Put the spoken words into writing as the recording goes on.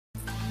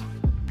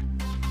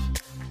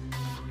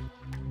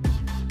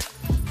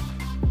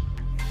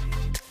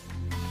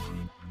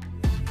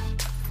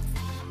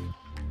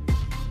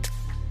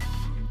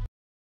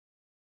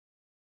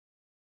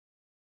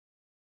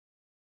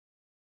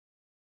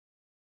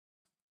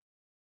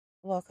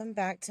Welcome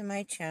back to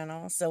my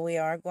channel. So we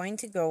are going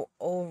to go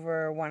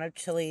over one of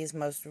Chille's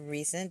most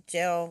recent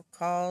jail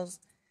calls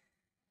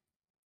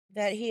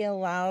that he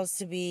allows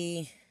to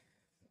be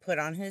put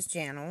on his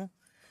channel.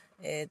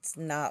 It's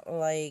not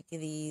like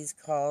these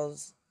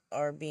calls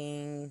are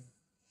being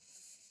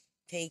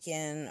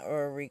taken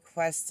or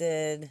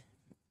requested.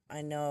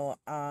 I know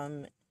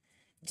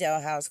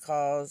jailhouse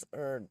calls,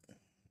 or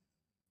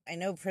I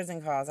know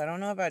prison calls. I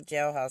don't know about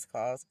jailhouse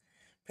calls.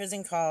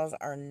 Prison calls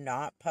are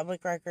not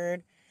public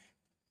record.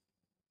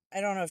 I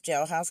don't know if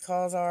jailhouse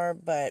calls are,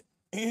 but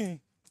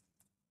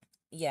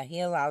yeah, he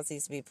allows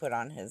these to be put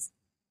on his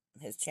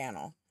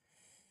channel.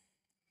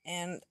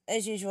 And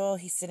as usual,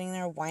 he's sitting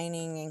there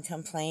whining and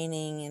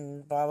complaining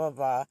and blah blah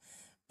blah.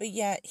 But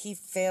yet he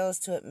fails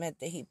to admit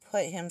that he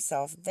put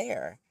himself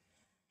there.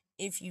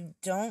 If you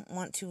don't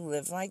want to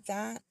live like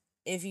that,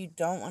 if you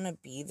don't want to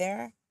be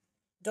there,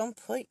 don't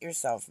put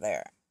yourself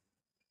there.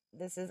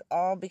 This is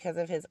all because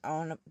of his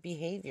own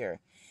behavior,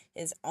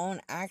 his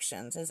own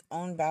actions, his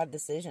own bad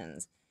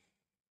decisions.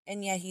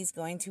 And yet he's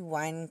going to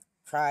whine,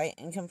 cry,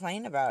 and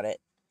complain about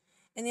it.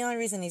 And the only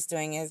reason he's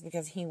doing it is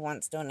because he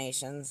wants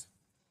donations.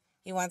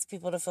 He wants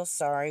people to feel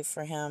sorry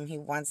for him. He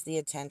wants the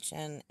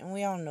attention. And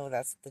we all know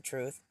that's the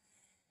truth.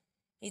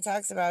 He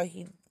talks about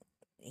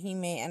he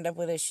may end up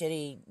with a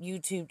shitty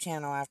YouTube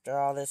channel after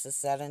all this is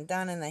said and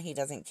done, and that he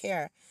doesn't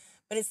care.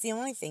 But it's the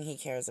only thing he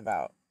cares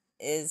about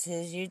is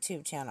his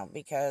YouTube channel,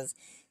 because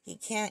he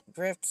can't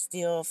grift,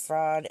 steal,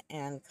 fraud,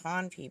 and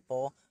con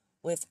people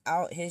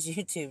without his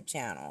YouTube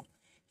channel.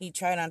 He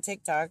tried on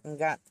TikTok and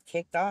got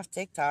kicked off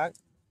TikTok,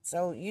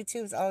 so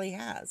YouTube's all he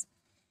has.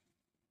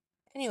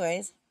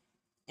 Anyways,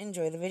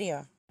 enjoy the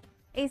video.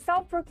 A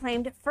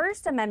self-proclaimed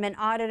First Amendment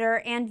auditor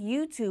and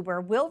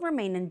YouTuber will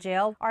remain in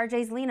jail.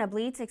 RJ's Lena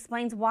Bleets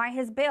explains why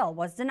his bail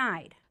was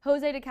denied.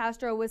 Jose de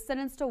Castro was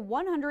sentenced to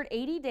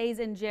 180 days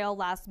in jail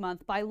last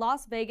month by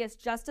Las Vegas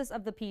Justice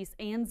of the Peace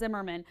Ann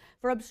Zimmerman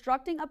for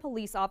obstructing a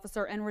police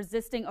officer and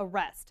resisting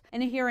arrest.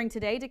 In a hearing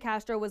today, de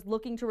Castro was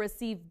looking to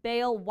receive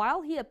bail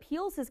while he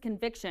appeals his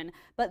conviction,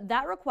 but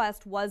that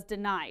request was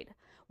denied.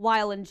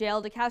 While in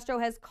jail, de Castro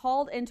has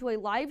called into a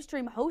live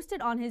stream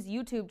hosted on his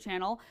YouTube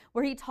channel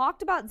where he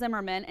talked about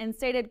Zimmerman and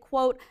stated,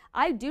 quote,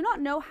 "I do not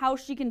know how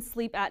she can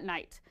sleep at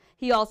night."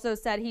 He also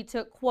said he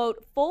took,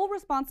 quote, "full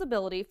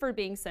responsibility for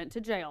being sent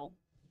to jail."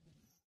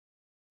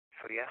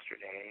 So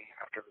yesterday,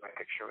 after my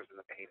picture was in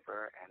the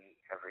paper and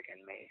every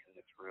inmate in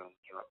this room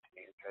came up to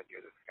me and said,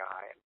 "You're this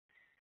guy," and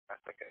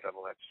that's like a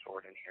double-edged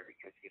sword in here,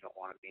 because you don't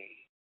want to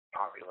be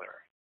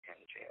popular in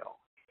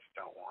jail. You just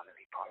don't want to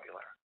be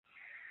popular.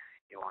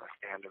 You want to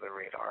stay under the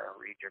radar,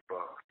 read your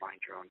book,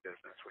 mind your own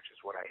business, which is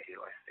what I do.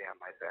 I stay on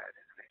my bed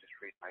and I just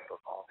read my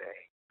book all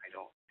day. I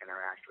don't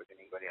interact with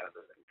anybody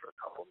other than for a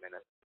couple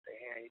minutes and say,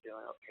 "Hey, how you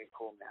doing? Okay,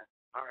 cool, man.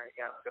 All right,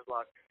 yeah, good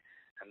luck."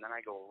 And then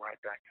I go right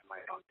back to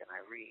my bunk and I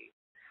read.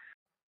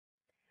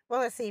 Well,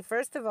 let's see.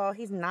 First of all,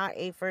 he's not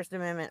a First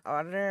Amendment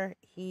auditor.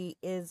 He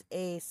is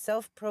a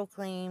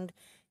self-proclaimed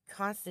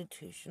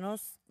constitutional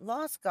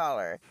law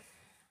scholar.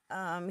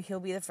 He'll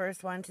be the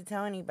first one to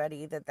tell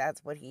anybody that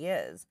that's what he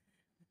is.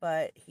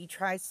 But he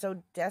tries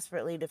so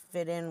desperately to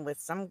fit in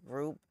with some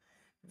group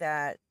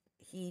that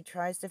he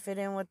tries to fit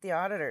in with the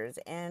auditors,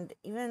 and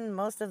even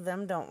most of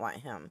them don't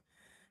want him.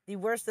 The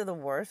worst of the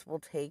worst will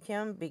take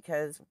him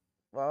because,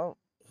 well,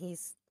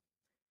 he's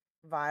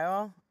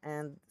vile,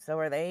 and so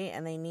are they,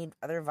 and they need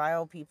other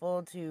vile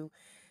people to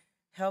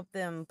help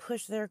them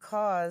push their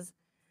cause.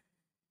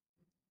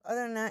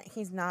 Other than that,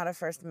 he's not a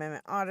First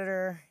Amendment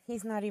auditor.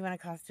 He's not even a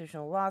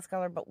constitutional law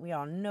scholar, but we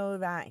all know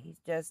that. He's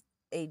just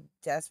a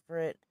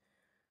desperate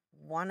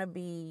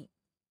wannabe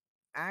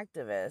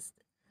activist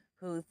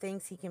who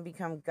thinks he can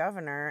become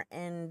governor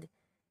and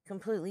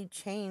completely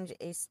change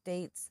a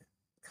state's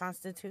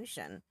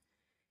constitution.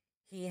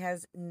 He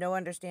has no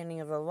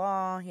understanding of the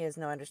law. He has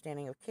no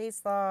understanding of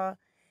case law.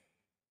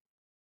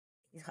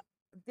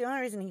 The only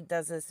reason he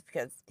does this is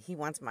because he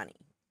wants money,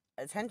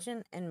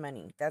 attention, and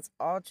money. That's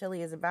all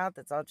Chille is about.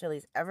 That's all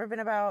Chille's ever been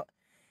about.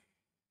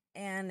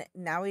 And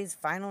now he's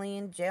finally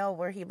in jail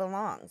where he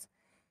belongs.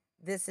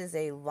 This is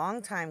a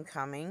long time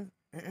coming.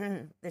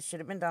 This should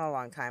have been done a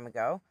long time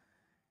ago.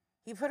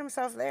 He put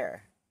himself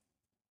there.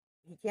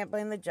 He can't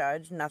blame the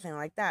judge, nothing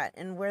like that.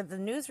 And where the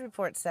news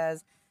report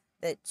says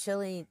that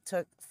Chille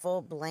took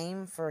full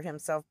blame for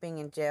himself being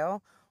in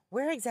jail,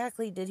 where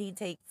exactly did he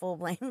take full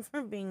blame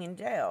for being in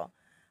jail?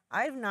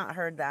 I've not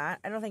heard that.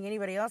 I don't think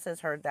anybody else has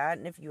heard that.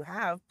 And if you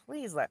have,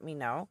 please let me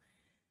know.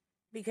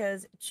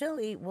 Because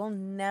Chille will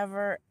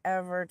never,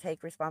 ever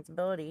take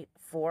responsibility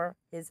for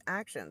his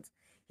actions.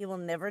 He will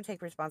never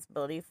take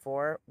responsibility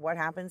for what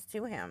happens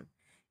to him.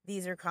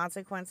 These are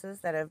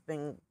consequences that have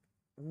been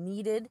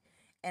needed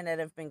and that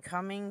have been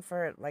coming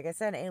for, like I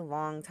said, a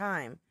long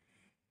time.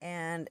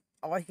 And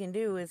all he can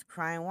do is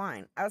cry and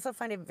whine. I also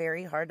find it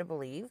very hard to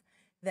believe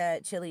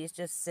that Chille is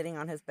just sitting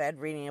on his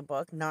bed reading a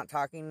book, not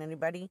talking to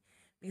anybody,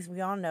 because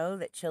we all know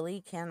that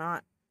Chille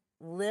cannot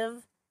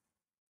live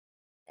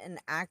an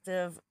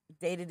active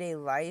day-to-day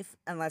life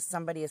unless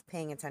somebody is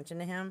paying attention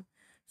to him.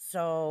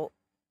 So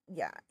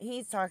yeah,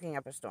 he's talking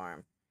up a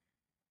storm.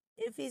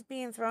 If he's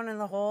being thrown in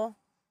the hole,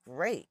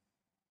 great.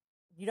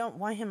 You don't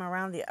want him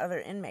around the other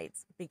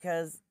inmates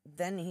because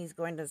then he's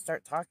going to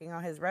start talking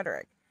all his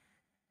rhetoric.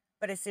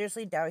 But I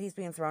seriously doubt he's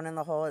being thrown in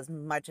the hole as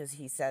much as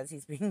he says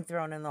he's being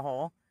thrown in the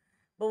hole.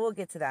 But we'll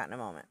get to that in a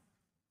moment.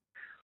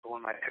 But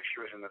when my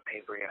picture was in the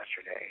paper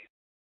yesterday,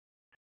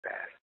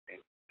 that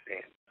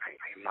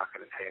I'm not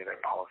going to tell you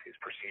their policies,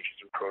 procedures,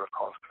 and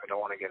protocols because I don't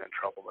want to get in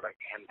trouble, but I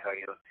can tell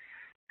you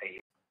they.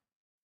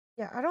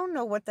 Yeah, I don't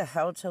know what the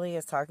hell Chille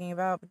is talking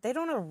about, but they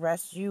don't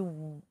arrest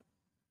you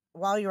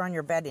while you're on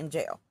your bed in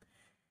jail.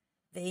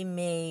 They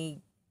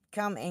may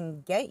come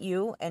and get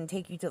you and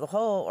take you to the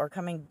hole, or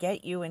come and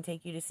get you and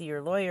take you to see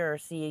your lawyer or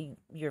see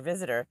your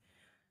visitor,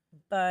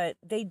 but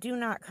they do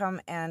not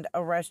come and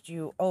arrest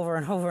you over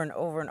and over and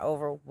over and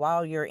over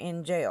while you're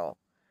in jail.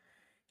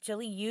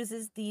 Chille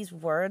uses these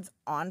words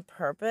on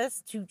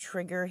purpose to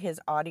trigger his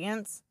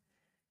audience.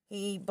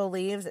 He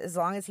believes as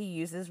long as he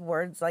uses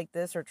words like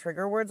this or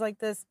trigger words like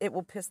this, it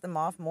will piss them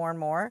off more and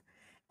more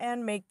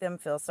and make them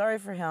feel sorry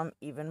for him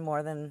even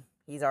more than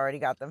he's already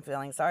got them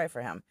feeling sorry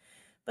for him.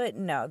 But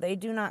no, they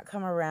do not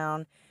come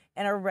around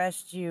and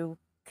arrest you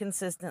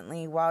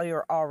consistently while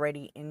you're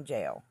already in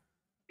jail.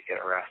 You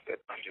get arrested,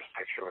 you just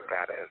picture what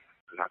that is,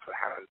 and that's what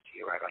happens to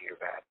you right on your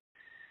bed.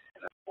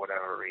 And for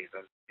whatever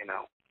reason,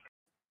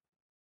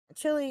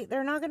 Chille,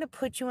 they're not going to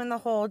put you in the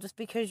hole just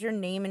because your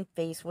name and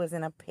face was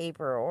in a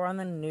paper or on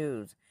the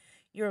news.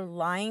 You're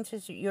lying to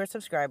your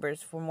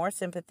subscribers for more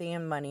sympathy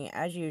and money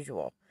as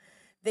usual.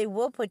 They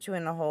will put you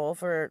in the hole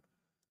for,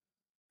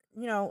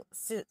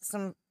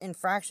 some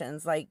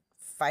infractions like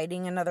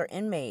fighting another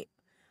inmate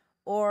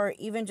or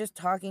even just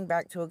talking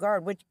back to a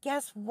guard, which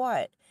guess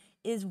what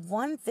is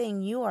one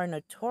thing you are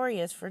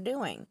notorious for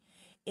doing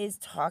is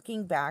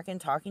talking back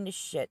and talking to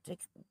shit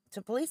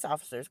to police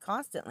officers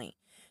constantly.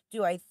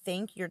 Do I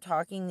think you're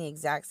talking the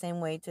exact same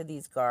way to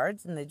these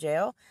guards in the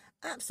jail?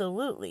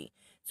 Absolutely.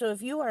 So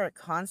if you are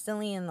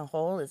constantly in the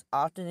hole as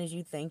often as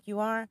you think you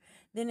are,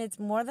 then it's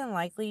more than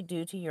likely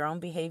due to your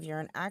own behavior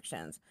and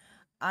actions.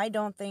 I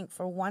don't think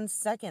for 1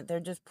 second they're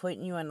just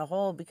putting you in the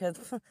hole because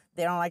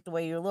they don't like the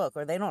way you look,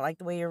 or they don't like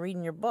the way you're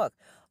reading your book,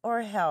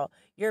 or hell,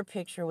 your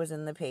picture was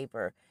in the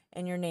paper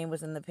and your name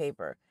was in the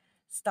paper.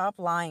 Stop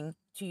lying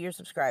to your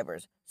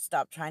subscribers.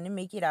 Stop trying to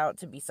make it out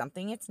to be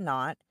something it's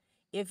not.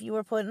 If you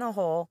were put in the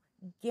hole,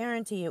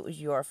 guarantee it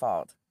was your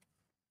fault.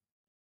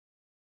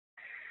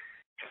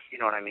 just, you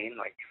know what I mean?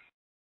 Like,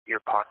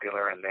 you're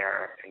popular in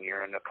there, and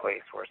you're in a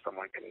place where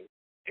someone can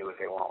do what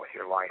they want with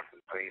your life,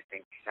 and so you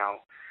think,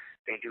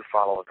 they do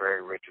follow a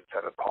very rigid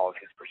set of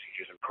policies,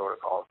 procedures, and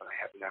protocols, and I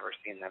have never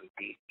seen them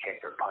beat, kick,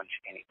 or punch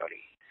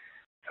anybody.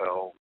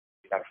 So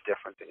that's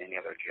different than any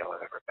other jail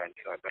I've ever been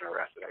to. I've been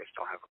arrested. I just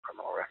don't have a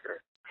criminal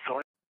record.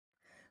 So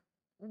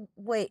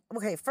Wait,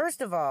 okay, first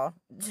of all,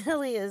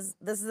 this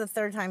is the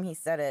third time he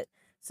said it.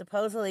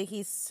 Supposedly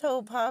he's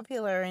so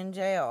popular in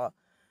jail.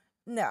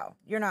 No,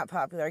 you're not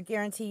popular. I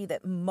guarantee you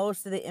that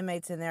most of the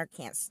inmates in there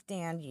can't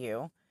stand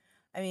you.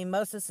 I mean,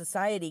 most of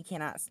society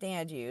cannot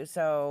stand you.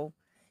 So,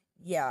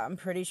 yeah, I'm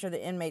pretty sure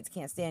the inmates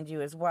can't stand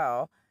you as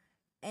well.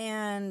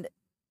 And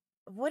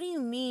what do you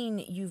mean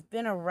you've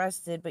been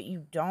arrested but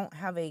you don't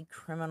have a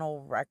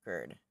criminal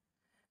record?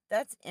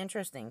 That's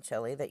interesting,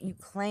 Chille, that you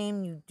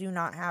claim you do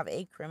not have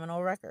a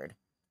criminal record.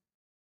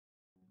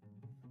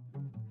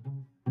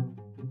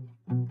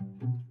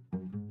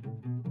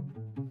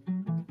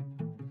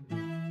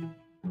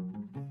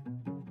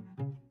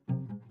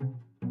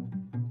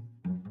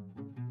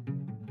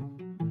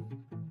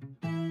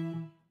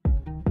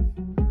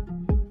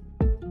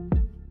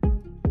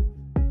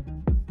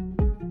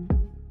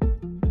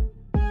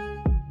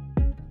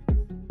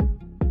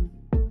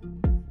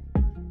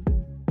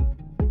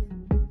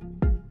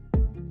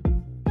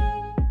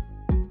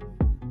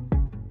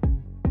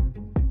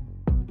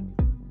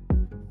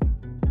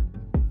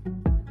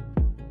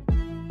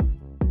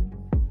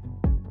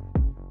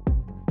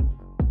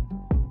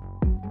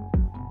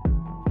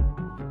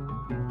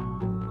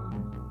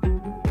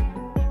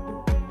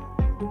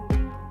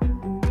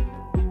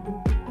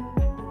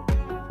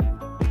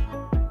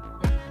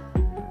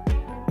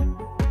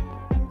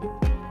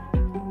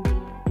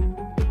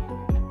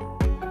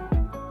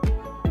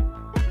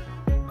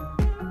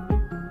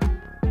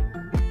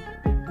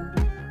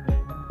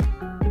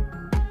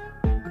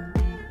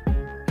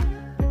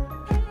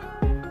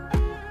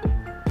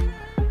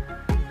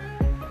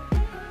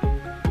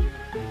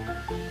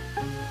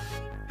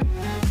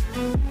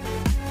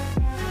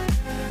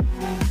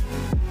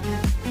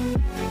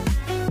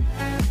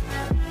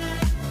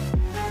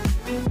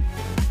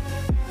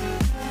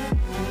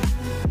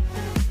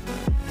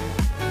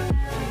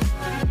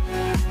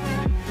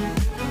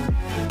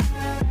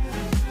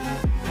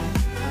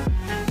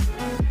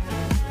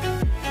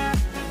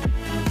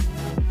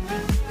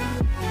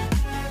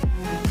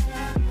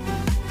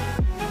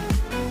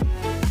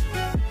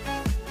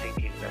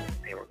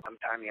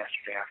 sometime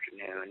yesterday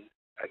afternoon,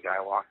 a guy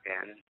walked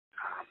in,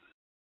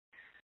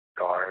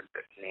 guard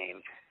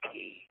named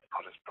P.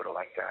 I'll just put it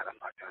like that. I'm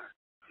not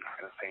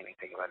gonna say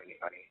anything about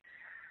anybody.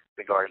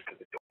 the guards to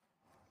the door.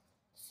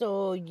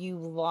 So you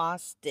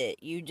lost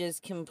it. You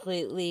just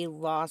completely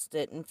lost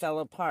it and fell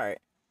apart.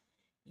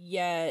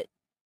 Yet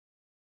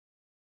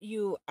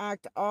you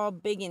act all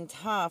big and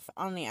tough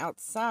on the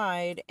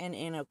outside and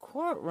in a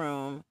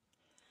courtroom,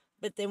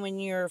 but then when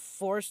you're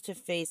forced to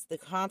face the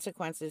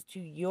consequences to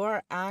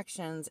your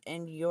actions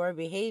and your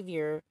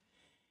behavior,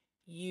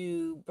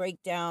 you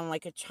break down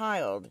like a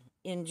child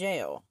in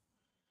jail.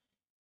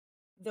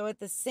 Though at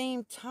the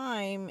same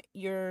time,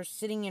 you're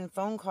sitting in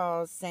phone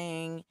calls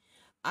saying,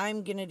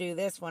 I'm going to do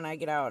this when I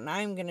get out, and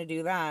I'm going to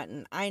do that,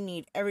 and I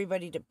need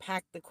everybody to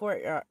pack the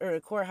courtyard or the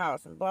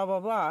courthouse, and blah, blah,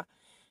 blah.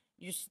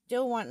 You're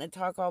still wanting to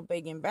talk all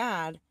big and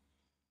bad.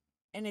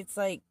 And it's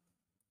like,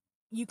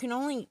 you can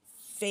only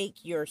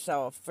fake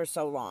yourself for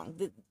so long.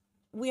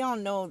 We all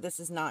know this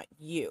is not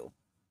you.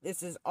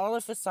 This is all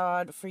a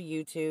facade for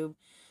YouTube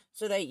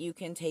so that you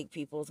can take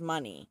people's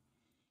money.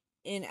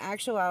 In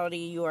actuality,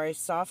 you are a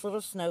soft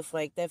little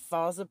snowflake that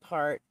falls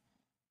apart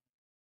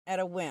at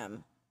a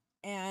whim.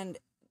 And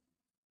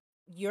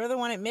you're the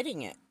one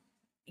admitting it.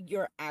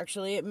 You're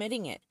actually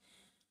admitting it.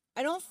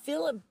 I don't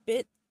feel a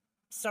bit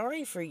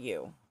sorry for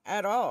you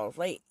at all.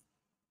 Like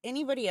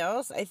anybody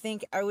else, I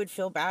think I would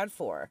feel bad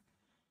for.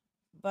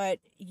 But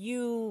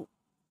you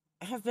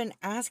have been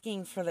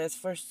asking for this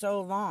for so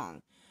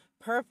long,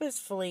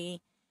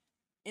 purposefully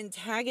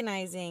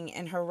antagonizing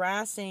and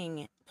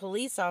harassing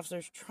police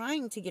officers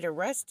trying to get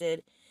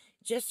arrested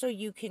just so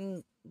you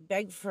can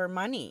beg for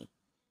money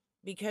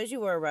because you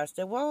were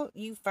arrested. Well,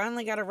 you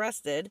finally got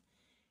arrested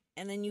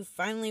and then you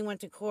finally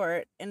went to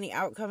court and the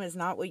outcome is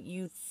not what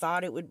you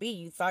thought it would be.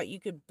 You thought you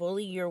could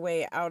bully your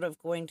way out of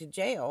going to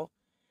jail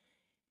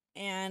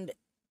and,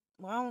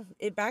 well,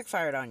 it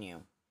backfired on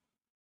you.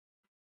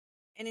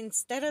 And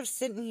instead of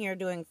sitting here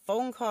doing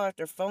phone call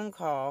after phone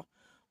call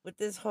with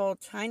this whole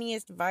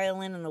tiniest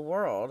violin in the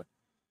world,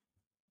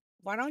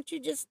 why don't you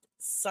just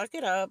suck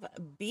it up,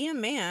 be a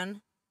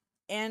man,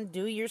 and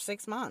do your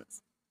 6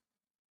 months?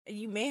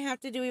 You may have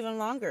to do even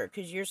longer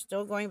because you're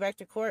still going back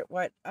to court,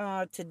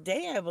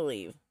 today, I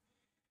believe.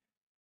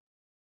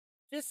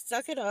 Just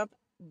suck it up,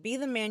 be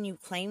the man you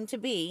claim to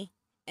be,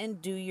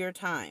 and do your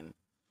time.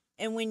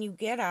 And when you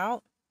get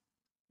out,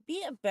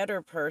 be a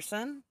better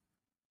person.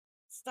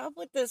 Stop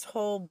with this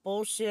whole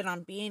bullshit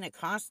on being a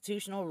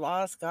constitutional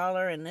law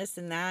scholar and this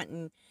and that,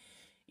 and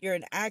you're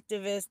an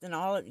activist and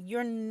all.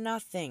 You're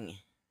nothing.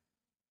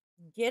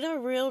 Get a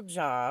real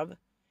job,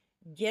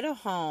 get a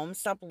home,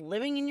 stop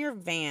living in your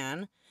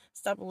van,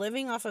 stop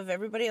living off of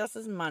everybody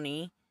else's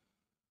money,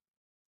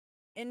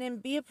 and then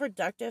be a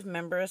productive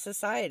member of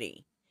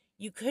society.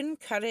 You couldn't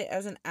cut it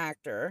as an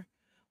actor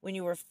when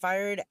you were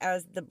fired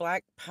as the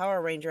Black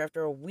Power Ranger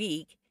after a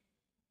week.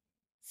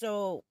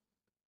 So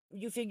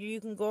you figure you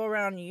can go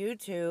around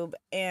YouTube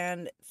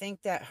and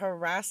think that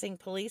harassing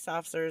police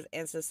officers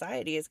and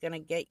society is going to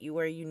get you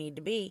where you need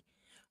to be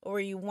or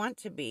where you want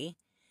to be.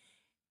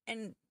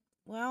 And,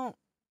 well,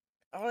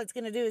 all it's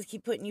going to do is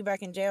keep putting you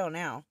back in jail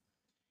now.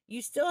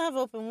 You still have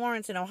open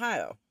warrants in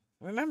Ohio.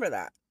 Remember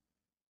that.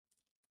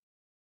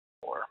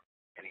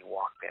 And he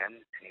walked in,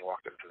 and he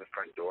walked up to the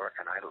front door,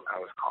 and I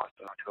was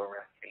causing him to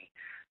arrest me.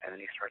 And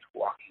then he starts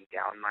walking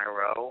down my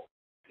row,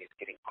 and he's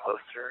getting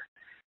closer,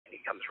 and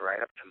he comes right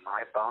up to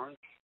my bunk,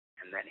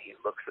 and then he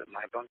looks at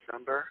my bunk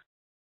number,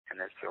 and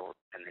then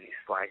he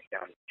slides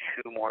down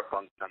 2 more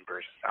bunk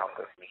numbers south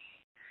of me.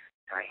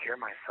 And I hear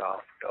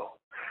myself go,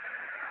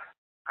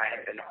 I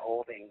had been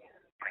holding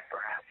my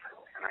breath,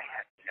 and I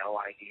had no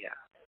idea.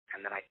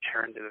 And then I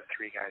turned to the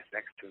 3 guys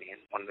next to me,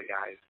 and one of the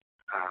guys,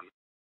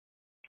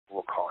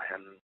 we'll call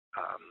him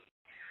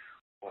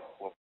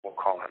we'll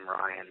call him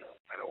Ryan.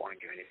 I don't want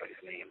to give anybody's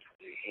names.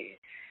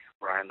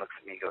 Ryan looks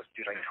at me and goes,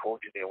 dude, I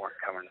told you they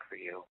weren't coming for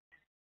you.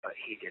 But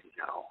he didn't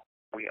know.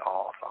 We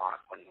all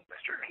thought when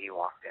Mr. P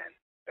walked in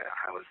that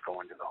I was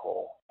going to the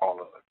hole. All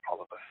of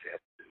us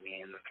did.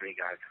 Me and the 3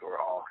 guys who were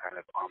all kind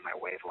of on my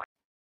wavelength.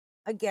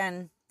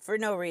 Again, for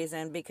no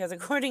reason, because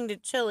according to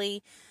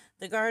Chille,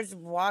 the guards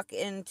walk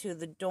into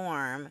the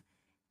dorm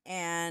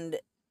and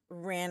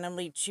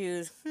randomly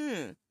choose,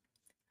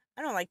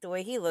 I don't like the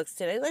way he looks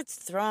today. Let's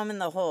throw him in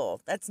the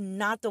hole. That's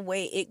not the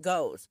way it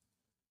goes.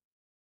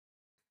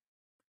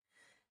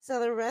 So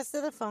the rest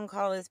of the phone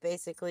call is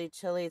basically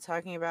Chille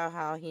talking about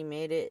how he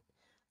made it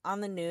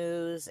on the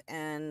news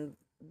and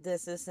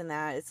this, and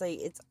that. It's like,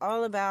 it's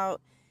all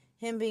about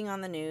him being on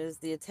the news,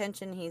 the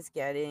attention he's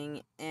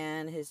getting,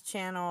 and his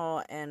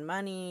channel and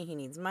money. He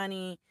needs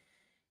money.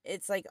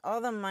 It's like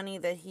all the money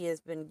that he has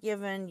been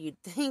given.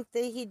 You'd think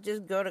that he'd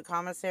just go to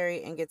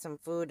commissary and get some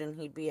food and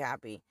he'd be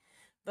happy.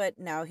 But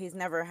no, he's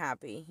never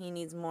happy. He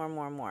needs more and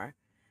more and more.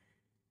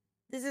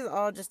 This is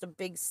all just a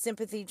big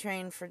sympathy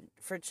train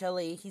for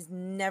Chille. He's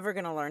never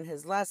going to learn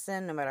his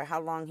lesson, no matter how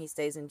long he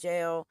stays in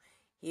jail.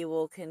 He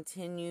will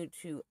continue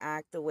to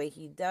act the way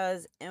he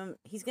does. And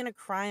he's going to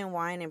cry and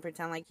whine and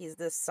pretend like he's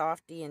this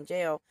softy in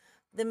jail.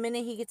 The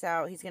minute he gets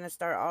out, he's going to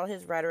start all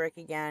his rhetoric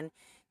again.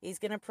 He's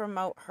going to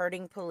promote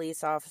hurting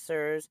police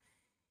officers.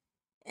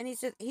 And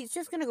he's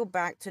just going to go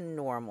back to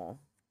normal.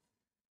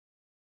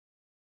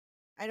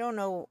 I don't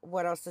know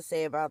what else to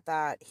say about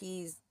that.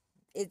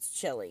 It's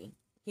Chille.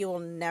 He will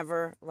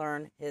never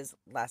learn his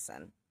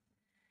lesson.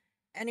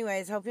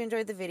 Anyways, hope you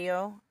enjoyed the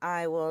video.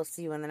 I will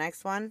see you in the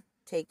next one.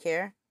 Take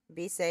care.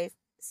 Be safe.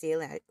 See you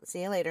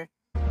later.